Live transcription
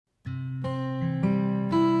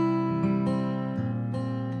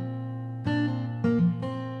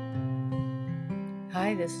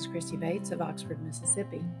Hi, this is Christy Bates of Oxford,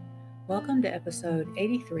 Mississippi. Welcome to episode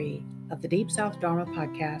 83 of the Deep South Dharma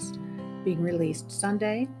podcast, being released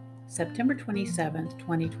Sunday, September 27th,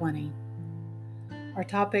 2020. Our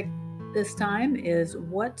topic this time is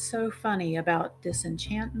what's so funny about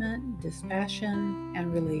disenchantment, dispassion,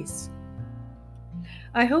 and release.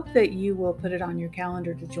 I hope that you will put it on your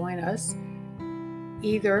calendar to join us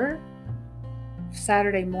either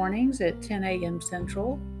Saturday mornings at 10 a.m.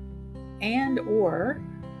 Central and or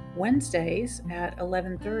Wednesdays at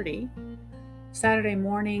 11:30. Saturday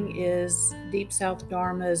morning is Deep South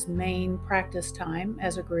Dharma's main practice time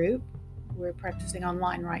as a group. We're practicing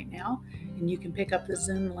online right now, and you can pick up the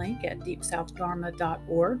Zoom link at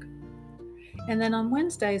deepsouthdharma.org. And then on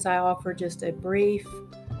Wednesdays, I offer just a brief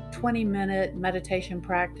 20-minute meditation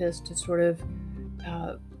practice to sort of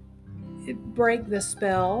break the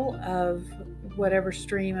spell of whatever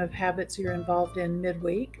stream of habits you're involved in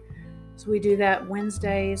midweek. So we do that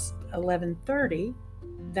Wednesdays, 11:30.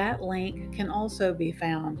 That link can also be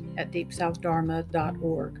found at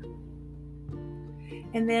deepsouthdharma.org.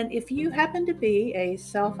 And then if you happen to be a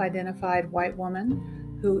self-identified white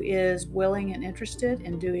woman who is willing and interested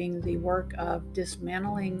in doing the work of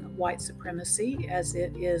dismantling white supremacy as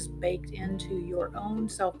it is baked into your own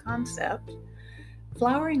self-concept,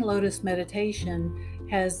 Flowering Lotus Meditation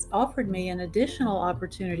has offered me an additional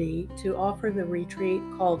opportunity to offer the retreat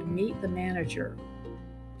called Meet the Manager.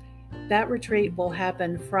 That retreat will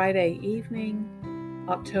happen Friday evening,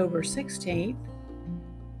 October 16th,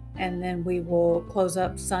 and then we will close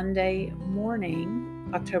up Sunday morning,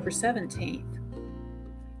 October 17th.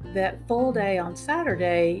 That full day on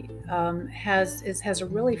Saturday has a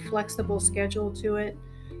really flexible schedule to it.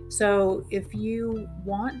 So if you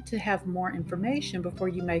want to have more information before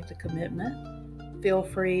you make the commitment, feel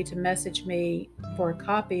free to message me for a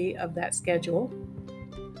copy of that schedule.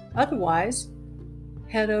 Otherwise,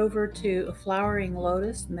 head over to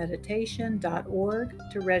floweringlotusmeditation.org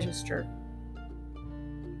to register.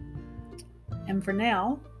 And for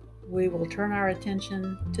now, we will turn our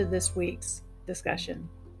attention to this week's discussion.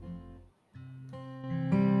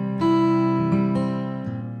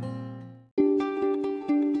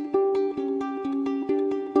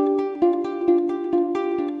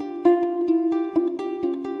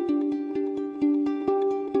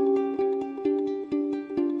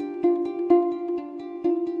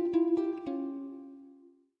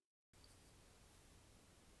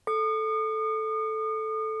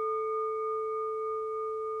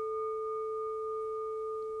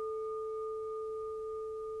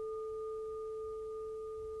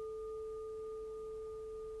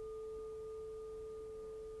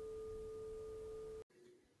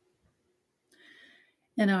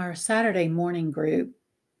 In our Saturday morning group,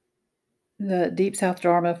 the Deep South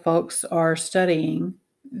Dharma folks are studying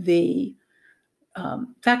the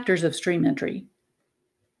factors of stream entry.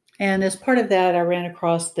 And as part of that, I ran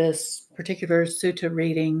across this particular sutta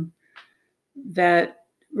reading that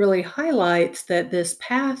really highlights that this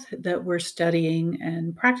path that we're studying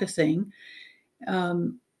and practicing,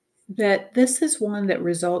 that this is one that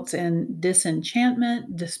results in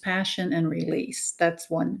disenchantment, dispassion, and release. That's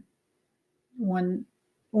one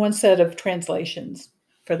set of translations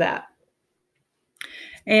for that.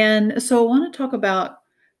 And so I want to talk about,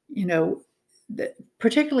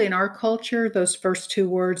 particularly in our culture, those first two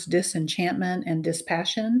words, disenchantment and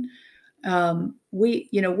dispassion.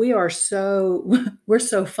 We're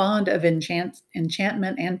so fond of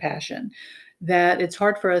enchantment and passion that it's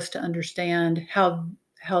hard for us to understand how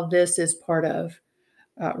this is part of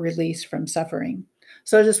release from suffering.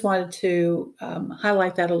 So I just wanted to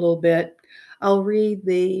highlight that a little bit. I'll read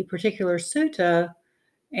the particular sutta,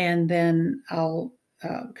 and then I'll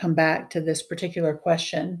come back to this particular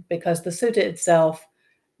question, because the sutta itself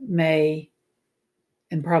may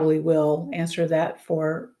and probably will answer that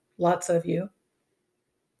for lots of you.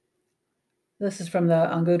 This is from the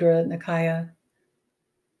Anguttara Nikaya.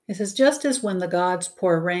 It says, just as when the gods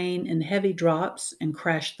pour rain in heavy drops and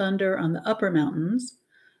crash thunder on the upper mountains,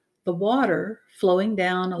 the water flowing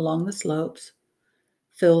down along the slopes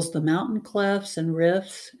fills the mountain clefts and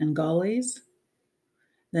rifts and gullies.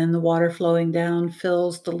 Then the water flowing down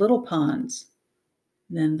fills the little ponds,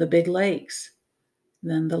 then the big lakes,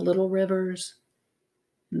 then the little rivers,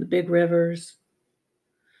 and the big rivers.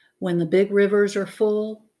 When the big rivers are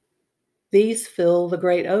full, these fill the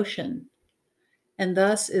great ocean, and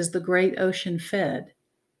thus is the great ocean fed,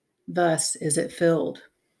 thus is it filled.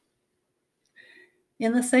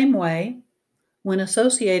 In the same way, when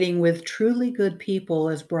associating with truly good people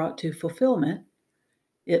is brought to fulfillment,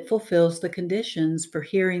 it fulfills the conditions for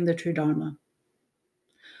hearing the true Dharma.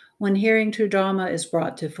 When hearing true Dharma is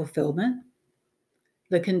brought to fulfillment,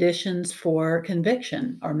 the conditions for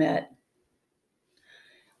conviction are met.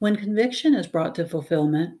 When conviction is brought to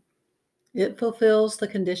fulfillment, it fulfills the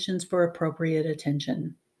conditions for appropriate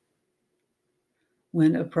attention.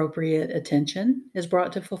 When appropriate attention is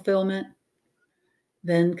brought to fulfillment,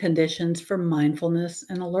 then conditions for mindfulness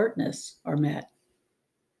and alertness are met.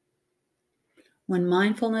 When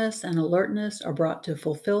mindfulness and alertness are brought to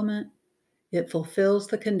fulfillment, it fulfills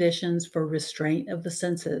the conditions for restraint of the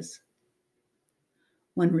senses.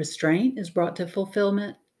 When restraint is brought to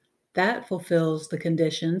fulfillment, that fulfills the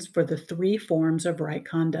conditions for the three forms of right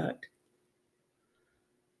conduct.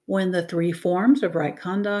 When the three forms of right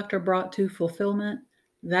conduct are brought to fulfillment,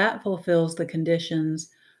 that fulfills the conditions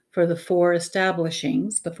for the four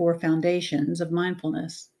establishings, the four foundations of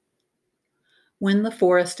mindfulness. When the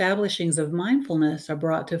four establishings of mindfulness are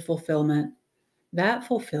brought to fulfillment, that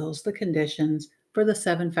fulfills the conditions for the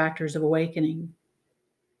seven factors of awakening.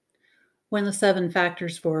 When the seven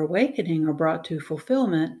factors for awakening are brought to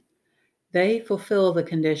fulfillment, they fulfill the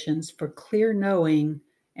conditions for clear knowing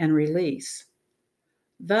and release.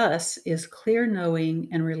 Thus is clear knowing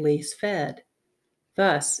and release fed.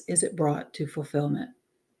 Thus is it brought to fulfillment.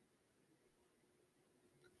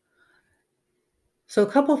 So, a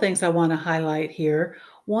couple things I want to highlight here.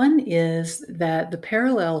 One is that the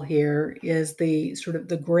parallel here is the sort of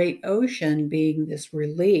the great ocean being this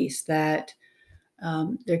release that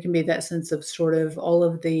there can be that sense of sort of all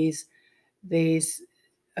of these rifts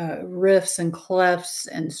and clefts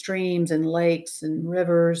and streams and lakes and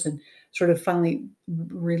rivers and sort of finally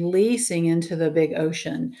releasing into the big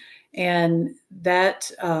ocean, and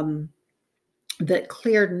that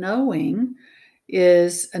clear knowing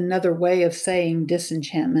is another way of saying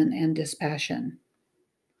disenchantment and dispassion.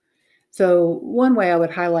 So, one way I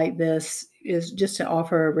would highlight this is just to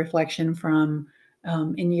offer a reflection from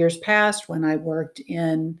in years past when I worked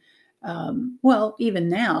in, well, even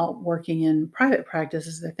now working in private practice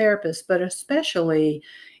as a therapist, but especially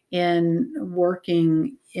in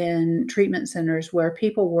working in treatment centers where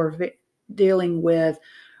people were dealing with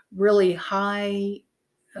really high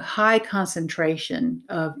concentration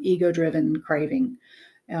of ego-driven craving,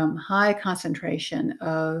 high concentration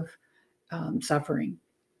of suffering.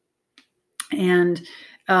 And,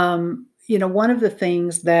 one of the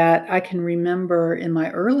things that I can remember in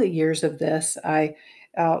my early years of this, I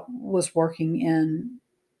was working in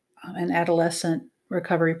an adolescent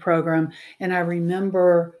recovery program. And I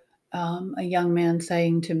remember a young man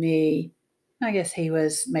saying to me, I guess he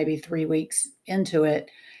was maybe 3 weeks into it,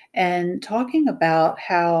 and talking about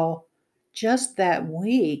how just that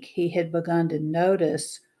week he had begun to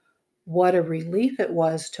notice what a relief it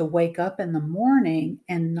was to wake up in the morning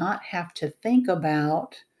and not have to think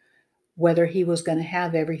about whether he was going to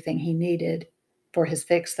have everything he needed for his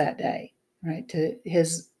fix that day, right? To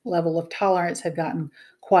his level of tolerance had gotten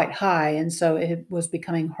quite high, and so it was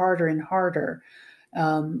becoming harder and harder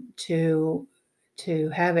to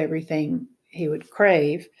have everything he would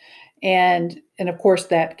crave, and of course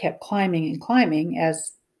that kept climbing and climbing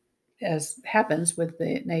as happens with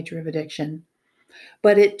the nature of addiction.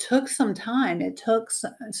 But it took some time. It took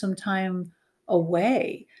some time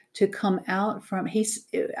away to come out from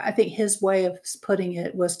I think his way of putting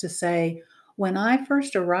it was to say, when I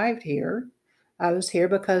first arrived here, I was here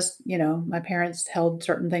because, my parents held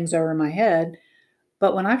certain things over my head.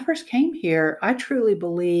 But when I first came here, I truly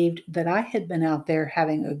believed that I had been out there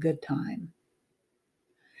having a good time.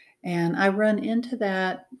 And I run into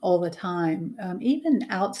that all the time, even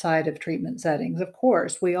outside of treatment settings. Of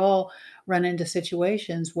course, we all run into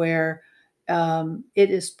situations where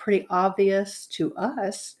it is pretty obvious to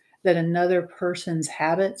us that another person's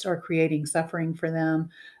habits are creating suffering for them,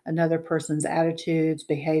 another person's attitudes,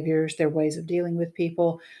 behaviors, their ways of dealing with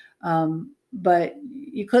people. But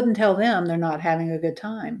you couldn't tell them they're not having a good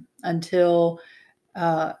time until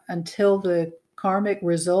the karmic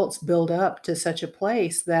results build up to such a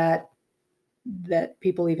place that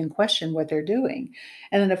people even question what they're doing.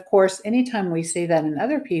 And then, of course, anytime we see that in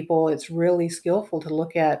other people, it's really skillful to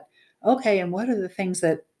look at, okay, and what are the things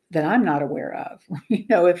that I'm not aware of?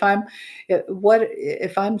 If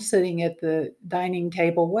I'm sitting at the dining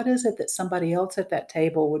table, what is it that somebody else at that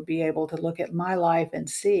table would be able to look at my life and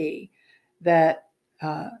see that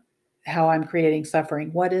how I'm creating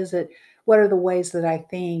suffering? What is it? What are the ways that I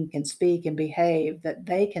think and speak and behave that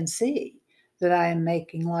they can see that I am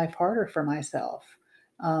making life harder for myself?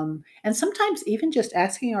 And sometimes even just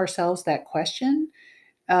asking ourselves that question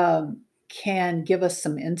can give us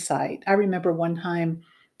some insight. I remember one time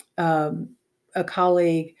um, a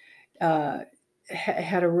colleague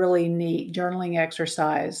had a really neat journaling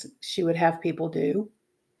exercise she would have people do.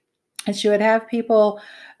 And she would have people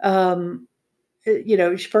um,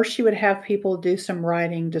 first she would have people do some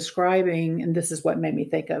writing describing, and this is what made me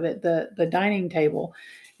think of it, the dining table,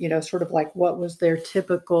 sort of like what was their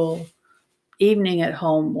typical evening at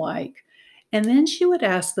home like. And then she would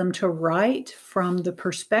ask them to write from the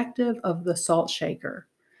perspective of the salt shaker,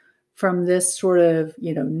 from this sort of,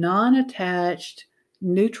 non attached,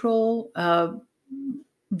 neutral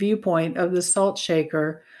viewpoint of the salt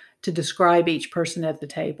shaker to describe each person at the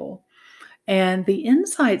table. And the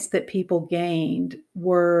insights that people gained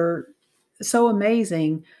were so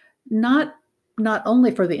amazing, not not only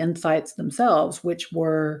for the insights themselves, which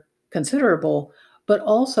were considerable, but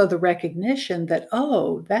also the recognition that,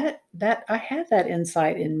 oh, that I had that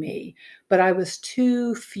insight in me, but I was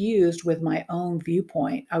too fused with my own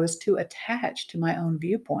viewpoint. I was too attached to my own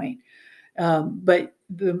viewpoint. But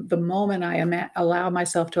the moment I allow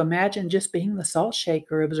myself to imagine just being the salt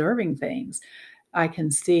shaker, observing things, I can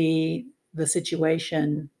see the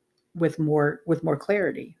situation with more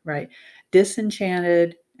clarity, right?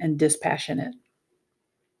 Disenchanted and dispassionate.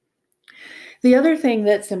 The other thing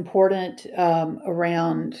that's important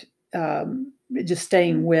around just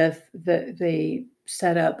staying with the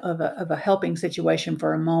setup of a helping situation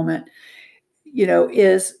for a moment,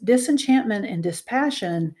 is disenchantment and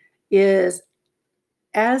dispassion is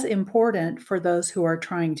as important for those who are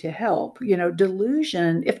trying to help.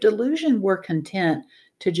 Delusion, if delusion were content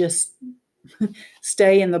to just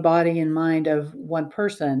stay in the body and mind of one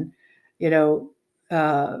person,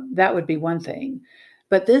 that would be one thing.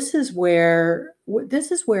 But this is where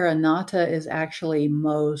anatta is actually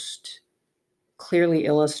most clearly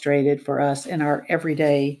illustrated for us in our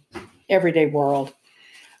everyday world,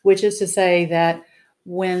 which is to say that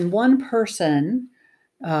when one person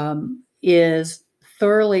is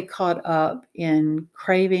thoroughly caught up in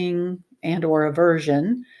craving and or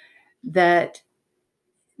aversion, that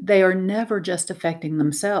they are never just affecting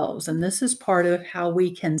themselves. And this is part of how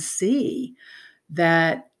we can see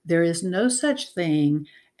that there is no such thing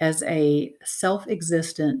as a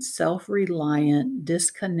self-existent, self-reliant,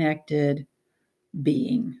 disconnected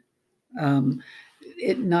being. Um,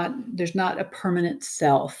 there's not a permanent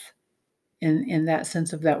self in that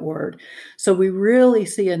sense of that word. So we really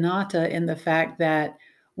see anatta in the fact that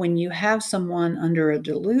when you have someone under a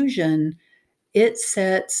delusion, it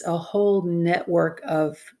sets a whole network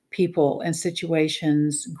of people and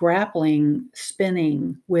situations grappling,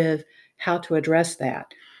 spinning with how to address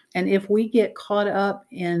that. And if we get caught up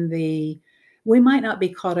we might not be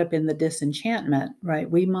caught up in the disenchantment, right?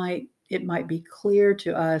 It might be clear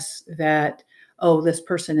to us that, oh, this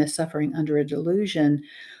person is suffering under a delusion.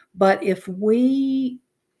 But if we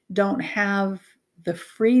don't have the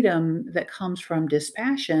freedom that comes from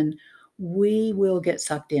dispassion, we will get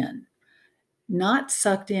sucked in. Not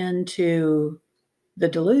sucked into the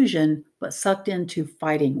delusion, but sucked into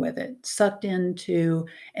fighting with it, sucked into,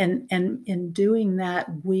 and in doing that,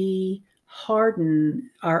 we harden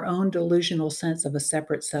our own delusional sense of a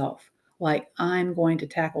separate self. Like, I'm going to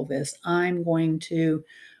tackle this. I'm going to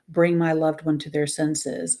bring my loved one to their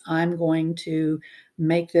senses. I'm going to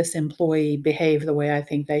make this employee behave the way I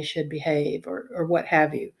think they should behave, or what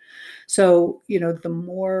have you. So, the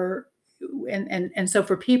more, and so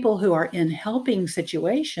for people who are in helping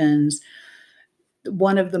situations,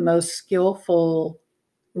 one of the most skillful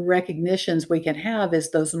recognitions we can have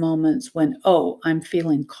is those moments when, oh, I'm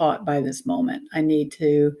feeling caught by this moment. I need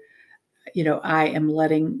to, I am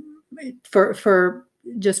letting, for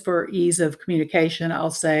just for ease of communication,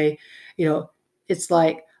 I'll say, it's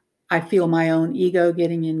like I feel my own ego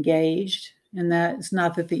getting engaged. And that it's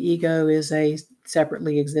not that the ego is a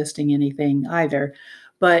separately existing anything either,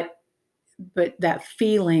 but that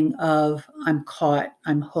feeling of I'm caught,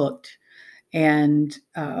 I'm hooked, and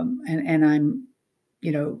I'm,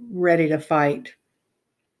 ready to fight.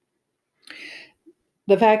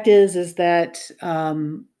 The fact is that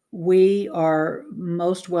we are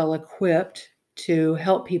most well equipped to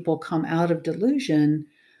help people come out of delusion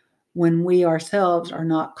when we ourselves are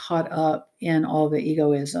not caught up in all the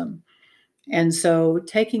egoism. And so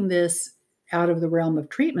taking this out of the realm of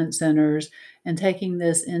treatment centers and taking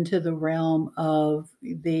this into the realm of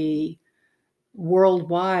the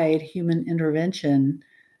worldwide human intervention,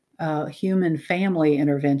 human family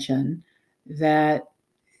intervention that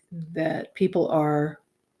people are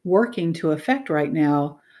working to affect right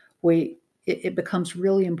now, it becomes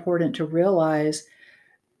really important to realize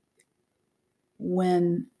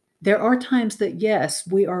when there are times that, yes,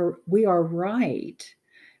 we are right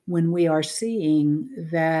when we are seeing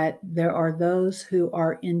that there are those who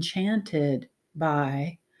are enchanted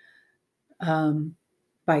by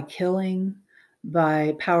killing,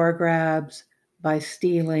 by power grabs, by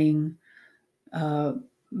stealing,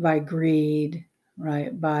 by greed,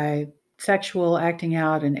 right? By sexual acting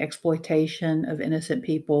out and exploitation of innocent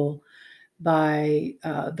people, by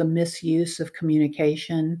the misuse of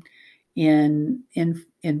communication in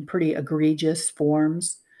pretty egregious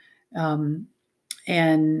forms, um,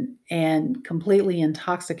 and completely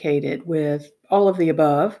intoxicated with all of the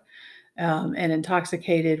above, and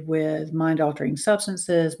intoxicated with mind altering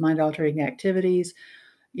substances, mind altering activities.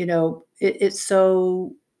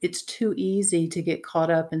 It's too easy to get caught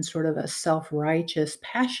up in sort of a self righteous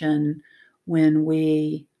passion when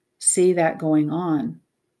we see that going on.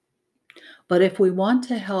 But if we want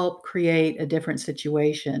to help create a different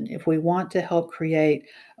situation, if we want to help create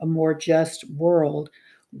a more just world,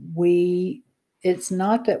 we it's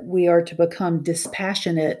not that we are to become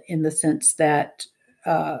dispassionate in the sense that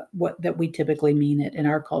what that we typically mean it in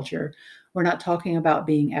our culture. We're not talking about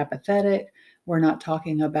being apathetic. We're not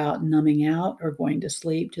talking about numbing out or going to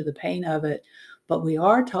sleep to the pain of it, but we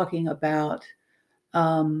are talking about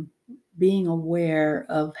um, being aware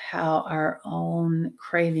of how our own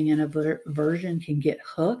craving and aversion can get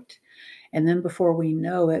hooked. And then before we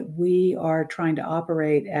know it, we are trying to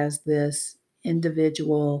operate as this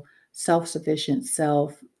individual, self sufficient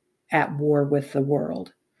self at war with the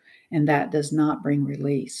world. And that does not bring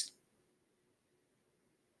release.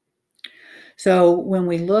 So when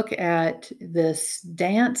we look at this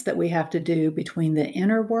dance that we have to do between the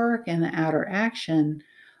inner work and the outer action,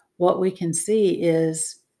 what we can see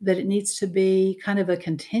is that it needs to be kind of a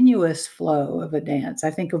continuous flow of a dance.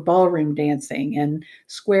 I think of ballroom dancing and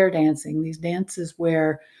square dancing, these dances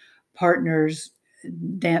where partners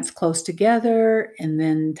dance close together and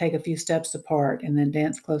then take a few steps apart, and then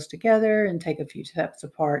dance close together and take a few steps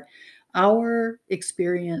apart. Our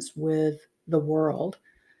experience with the world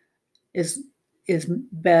is is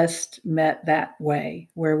best met that way,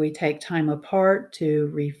 where we take time apart to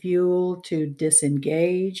refuel, to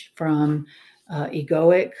disengage from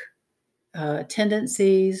egoic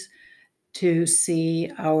tendencies, to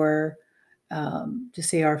see our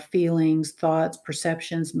feelings, thoughts,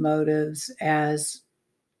 perceptions, motives as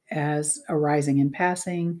arising and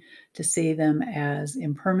passing, to see them as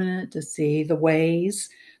impermanent, to see the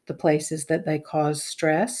places that they cause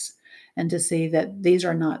stress, and to see that these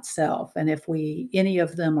are not self. And if any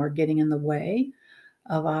of them are getting in the way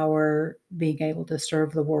of our being able to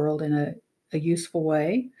serve the world in a useful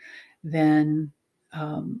way, then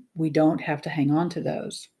we don't have to hang on to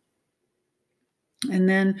those. And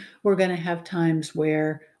then we're going to have times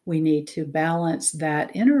where we need to balance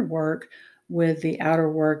that inner work with the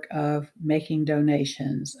outer work of making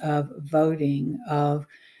donations, of voting, of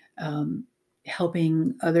um,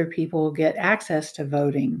 helping other people get access to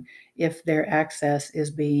voting if their access is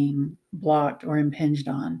being blocked or impinged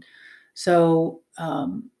on. So,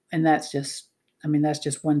 and that's just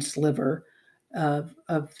one sliver of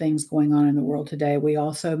things going on in the world today. We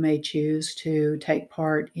also may choose to take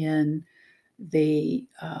part in the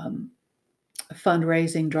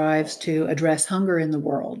fundraising drives to address hunger in the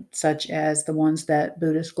world, such as the ones that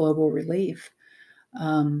Buddhist Global Relief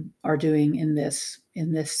are doing in this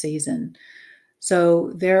season.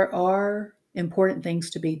 So there are important things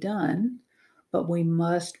to be done, but we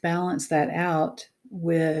must balance that out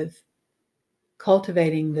with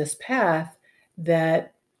cultivating this path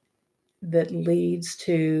that leads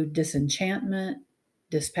to disenchantment,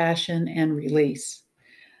 dispassion, and release.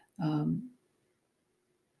 Um,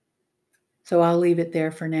 So I'll leave it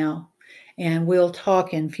there for now. And we'll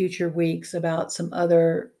talk in future weeks about some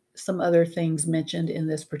other things mentioned in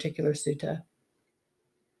this particular sutta.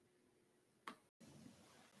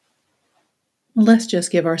 Let's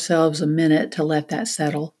just give ourselves a minute to let that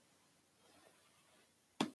settle.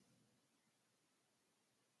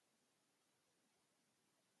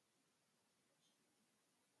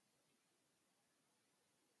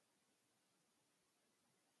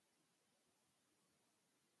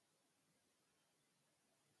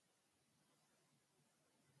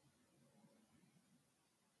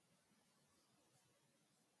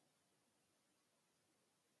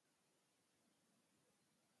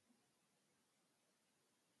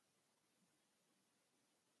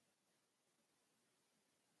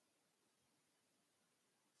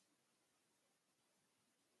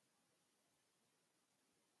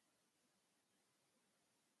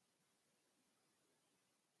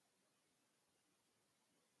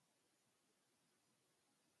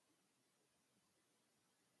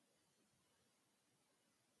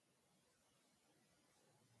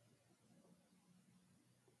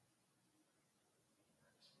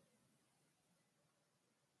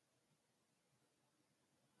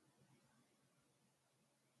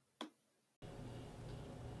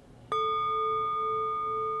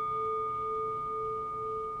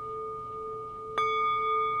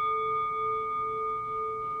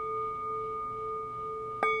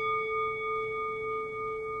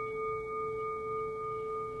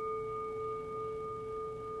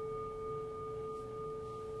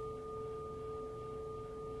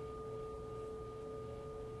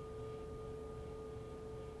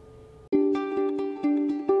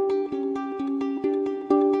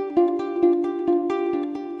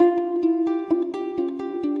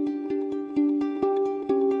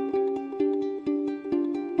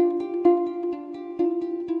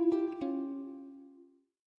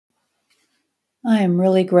 I am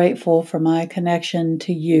really grateful for my connection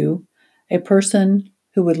to you, a person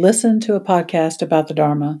who would listen to a podcast about the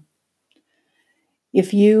Dharma.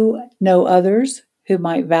 If you know others who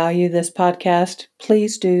might value this podcast,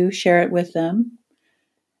 please do share it with them.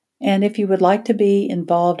 And if you would like to be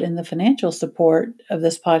involved in the financial support of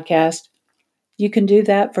this podcast, you can do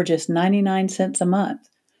that for just 99 cents a month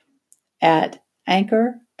at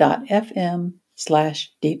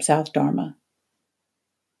anchor.fm/DeepSouthDharma.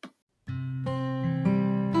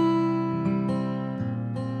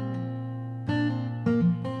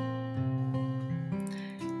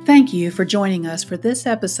 Thank you for joining us for this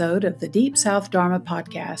episode of the Deep South Dharma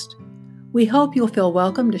podcast. We hope you'll feel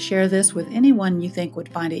welcome to share this with anyone you think would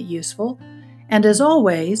find it useful. And as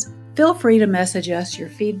always, feel free to message us your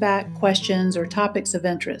feedback, questions, or topics of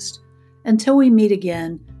interest. Until we meet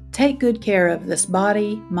again, take good care of this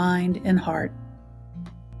body, mind, and heart.